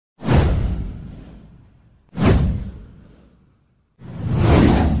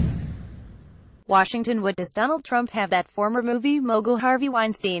Washington. What does Donald Trump have that former movie mogul Harvey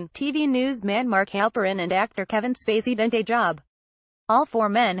Weinstein, TV newsman Mark Hal, and actor Kevin Spacey don't? A job. All four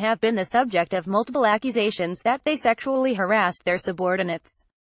men have been the subject of multiple accusations that they sexually harassed their subordinates.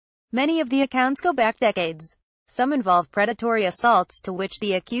 Many of the accounts go back decades. Some involve predatory assaults to which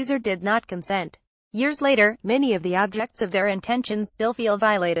the accuser did not consent. Years later, many of the objects of their intentions still feel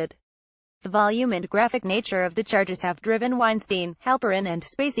violated. The volume and graphic nature of the charges have driven Weinstein, Halperin, and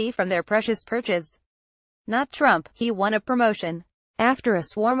Spacey from their precious perches. Not Trump. He won a promotion. After a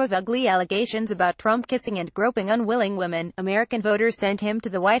swarm of ugly allegations about Trump kissing and groping unwilling women, American voters sent him to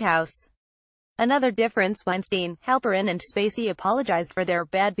the White House. Another difference: Weinstein, Halperin, and Spacey apologized for their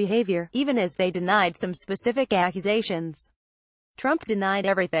bad behavior, even as they denied some specific accusations. Trump denied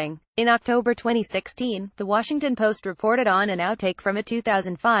everything. In October 2016, The Washington Post reported on an outtake from a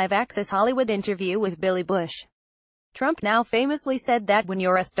 2005 Access Hollywood interview with Billy Bush. Trump now famously said that when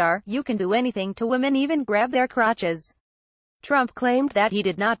you're a star, you can do anything to women, even grab their crotches. Trump claimed that he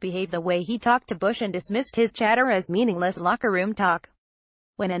did not behave the way he talked to Bush and dismissed his chatter as meaningless locker room talk.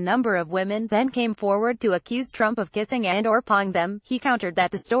 When a number of women then came forward to accuse Trump of kissing and/or pawing them, he countered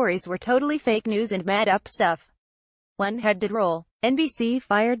that the stories were totally fake news and made-up stuff. One head did roll. NBC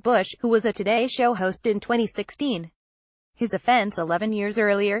fired Bush, who was a Today Show host in 2016. His offense: 11 years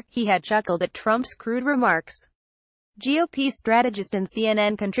earlier, he had chuckled at Trump's crude remarks. GOP strategist and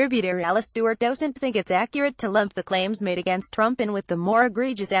CNN contributor Alice Stewart doesn't think it's accurate to lump the claims made against Trump in with the more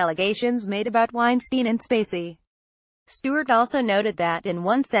egregious allegations made about Weinstein and Spacey. Stewart also noted that, in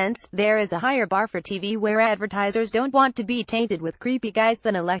one sense, there is a higher bar for TV where advertisers don't want to be tainted with creepy guys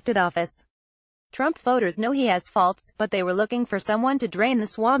than elected office. Trump voters know he has faults, but they were looking for someone to drain the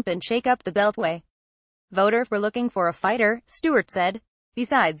swamp and shake up the Beltway. Voters were looking for a fighter, Stewart said.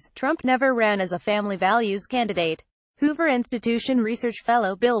 Besides, Trump never ran as a family values candidate. Hoover Institution research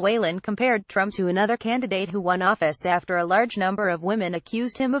fellow Bill Whalen compared Trump to another candidate who won office after a large number of women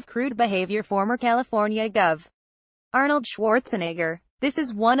accused him of crude behavior: former California Gov. Arnold Schwarzenegger. This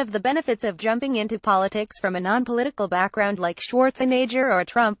is one of the benefits of jumping into politics from a non-political background like Schwarzenegger or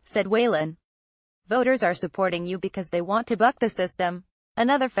Trump, said Whalen. Voters are supporting you because they want to buck the system.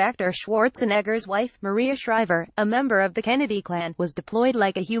 Another factor: Schwarzenegger's wife, Maria Shriver, a member of the Kennedy clan, was deployed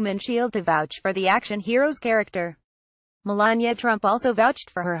like a human shield to vouch for the action hero's character. Melania Trump also vouched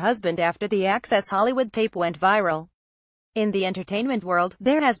for her husband after the Access Hollywood tape went viral. In the entertainment world,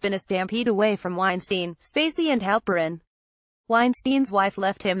 there has been a stampede away from Weinstein, Spacey, and Halperin. Weinstein's wife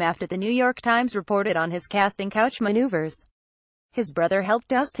left him after the New York Times reported on his casting couch maneuvers. His brother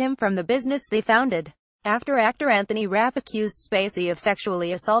helped oust him from the business they founded. After actor Anthony Rapp accused Spacey of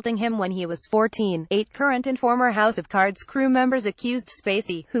sexually assaulting him when he was 14, 8 current and former House of Cards crew members accused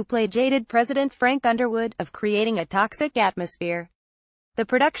Spacey, who played jaded President Frank Underwood, of creating a toxic atmosphere. The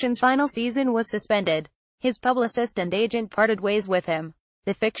production's final season was suspended. His publicist and agent parted ways with him.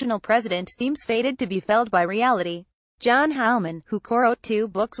 The fictional president seems fated to be felled by reality. John Hallman, who co-wrote 2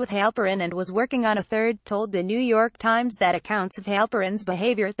 books with Halperin and was working on a third, told the New York Times that accounts of Halperin's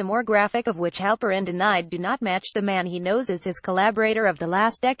behavior, the more graphic of which Halperin denied, do not match the man he knows as his collaborator of the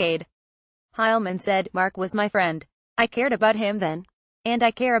last decade. Hallman said, "Mark was my friend. I cared about him then. And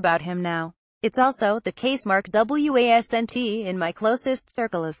I care about him now. It's also the case Mark wasn't in my closest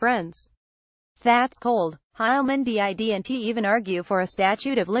circle of friends." That's cold. Hallman didn't even argue for a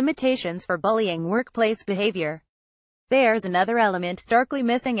statute of limitations for bullying workplace behavior. There's another element starkly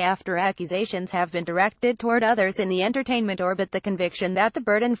missing after accusations have been directed toward others in the entertainment orbit: the conviction that the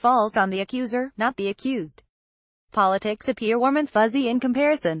burden falls on the accuser, not the accused. Politics appear warm and fuzzy in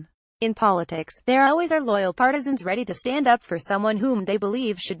comparison. In politics, there always are loyal partisans ready to stand up for someone whom they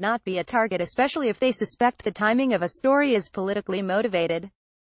believe should not be a target, especially if they suspect the timing of a story is politically motivated.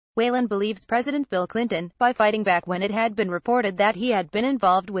 Whalen believes President Bill Clinton, by fighting back when it had been reported that he had been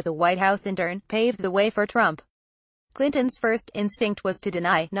involved with a White House intern, paved the way for Trump. Clinton's first instinct was to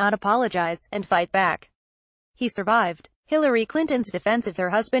deny, not apologize, and fight back. He survived. Hillary Clinton's defense of her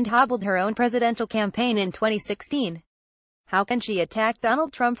husband hobbled her own presidential campaign in 2016. How can she attack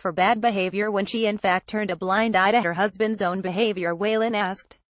Donald Trump for bad behavior when she in fact turned a blind eye to her husband's own behavior? Whalen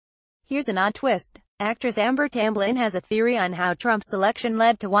asked. Here's an odd twist. Actress Amber Tamblyn has a theory on how Trump's election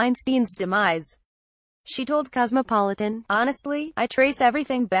led to Weinstein's demise. She told Cosmopolitan, "Honestly, I trace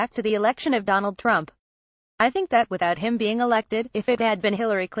everything back to the election of Donald Trump. I think that without him being elected, if it had been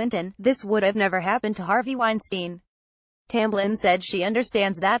Hillary Clinton, this would have never happened to Harvey Weinstein." Tamblyn said she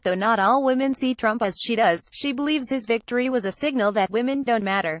understands that though not all women see Trump as she does, she believes his victory was a signal that women don't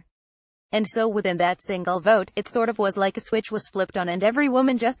matter. And so within that single vote, it sort of was like a switch was flipped on and every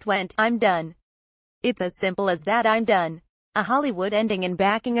woman just went, "I'm done." It's as simple as that: I'm done. A Hollywood ending in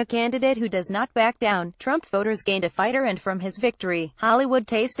backing a candidate who does not back down. Trump voters gained a fighter, and from his victory, Hollywood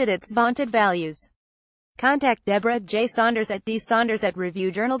tasted its vaunted values. Contact Deborah J. Saunders at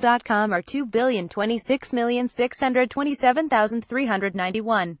dsaunders@reviewjournal.com or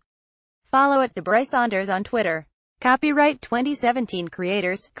 2,026,627,391. Follow at Deborah Saunders on Twitter. Copyright 2017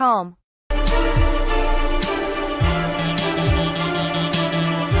 Creators, Calm.